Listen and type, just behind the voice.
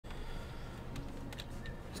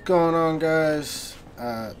Going on, guys?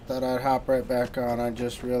 Thought I'd hop right back on. I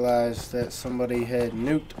just realized that somebody had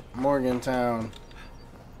nuked Morgantown,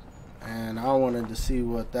 and I wanted to see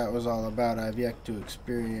what that was all about. I've yet to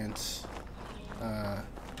experience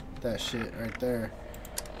that shit right there.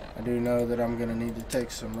 I do know that I'm gonna need to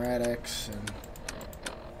take some Rad-X and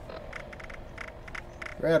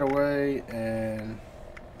Rad away and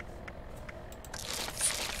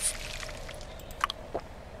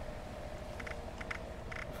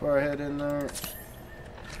before I head in there,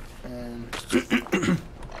 and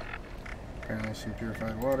apparently some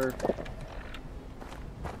purified water,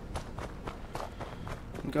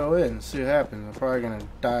 and go in and see what happens. I'm probably gonna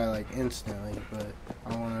die like instantly, but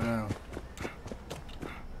I want to know.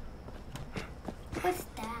 What's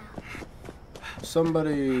that?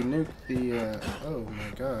 Somebody nuked the, oh my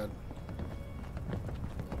god.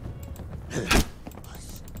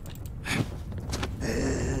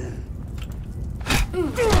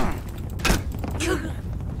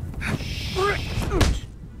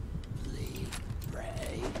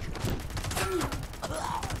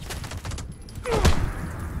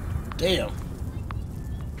 Damn.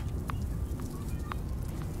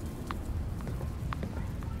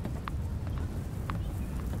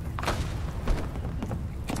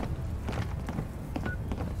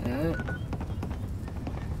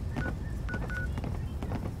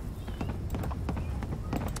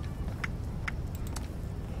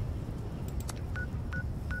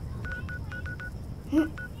 You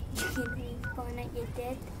respawn at your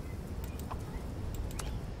dead.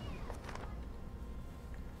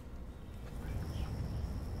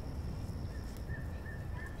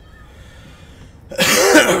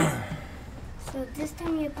 So this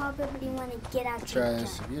time you probably want to get out your gun. Try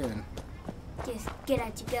this again. Just get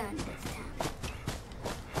out your gun this time.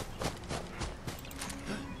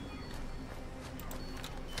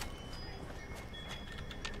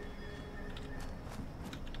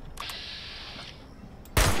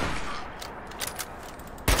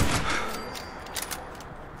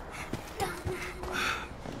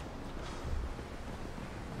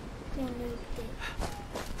 You nuked it.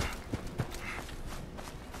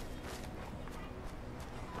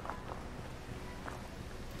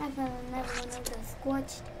 I found another one of those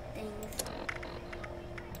scorched things.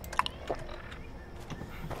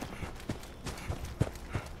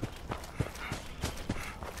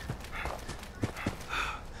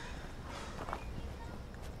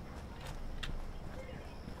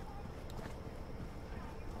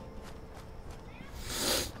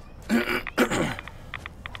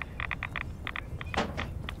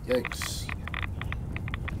 Yikes.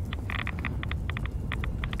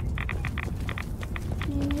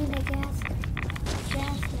 You need a gas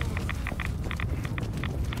mask.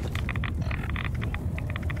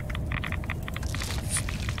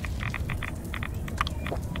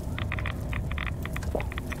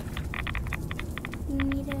 You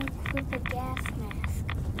need to equip a gas mask,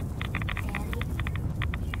 Daddy.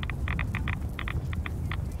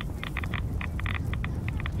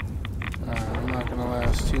 I'm not gonna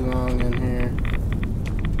last too long in here.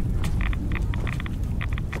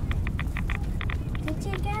 Put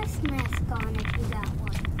your gas mask on if you got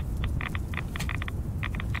one.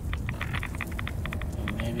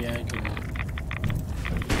 And maybe I can.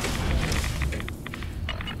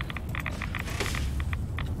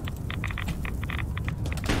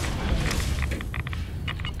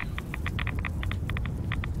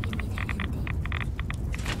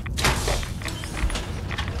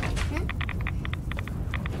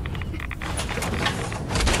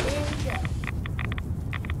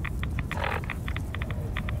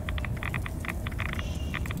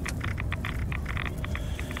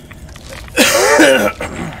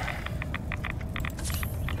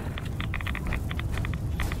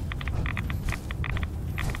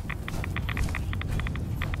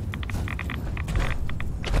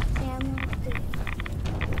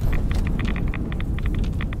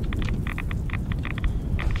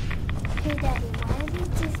 Hey Daddy, why is it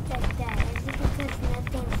just like that? Is it because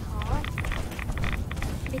nothing's hot?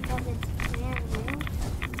 Because it's brand new?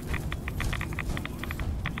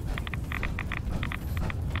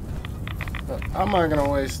 But I'm not gonna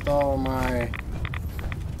waste all my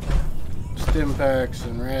stim packs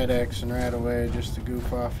and Rad-X and Rad away just to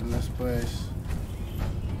goof off in this place.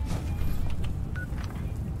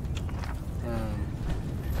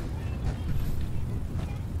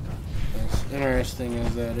 As interesting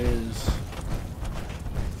as that is.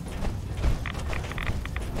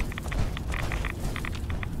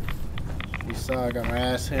 You saw I got my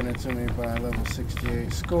ass handed to me by level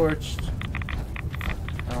 68 Scorched.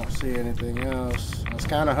 I don't see anything else. I was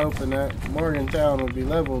kind of hoping that Morgantown would be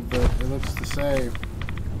leveled, but it looks the same.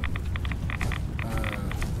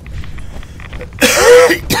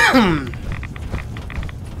 Ah.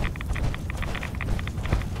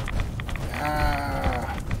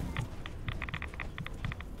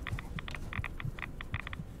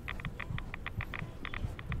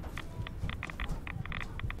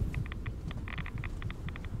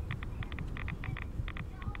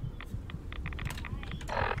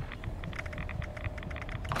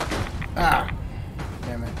 Ah.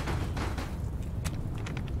 Damn it.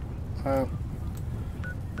 Well,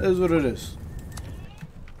 it is what it is.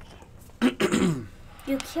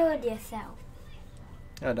 You killed yourself.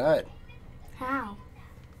 I died. How?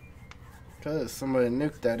 Because somebody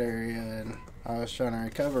nuked that area and I was trying to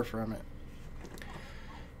recover from it.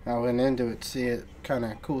 I went into it to see it kind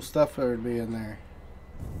of cool stuff that would be in there.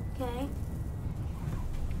 Okay.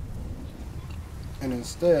 And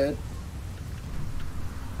instead,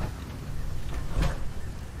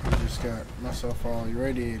 I just got myself all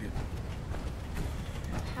irradiated.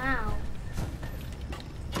 How?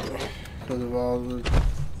 Because of all the...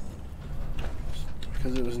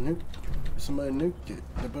 Because it was nuked. Somebody nuked it.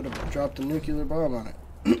 They dropped a nuclear bomb on it.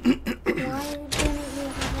 Why didn't you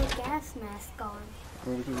have a gas mask on?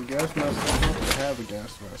 Well, because the gas mask doesn't have to have a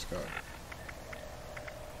gas mask on.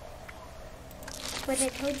 But I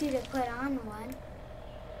told you to put on one.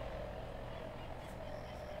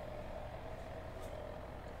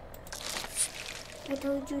 I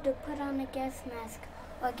told you to put on a gas mask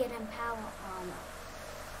or get in power armor.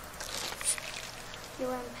 You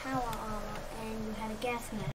were in power armor and you had a gas mask.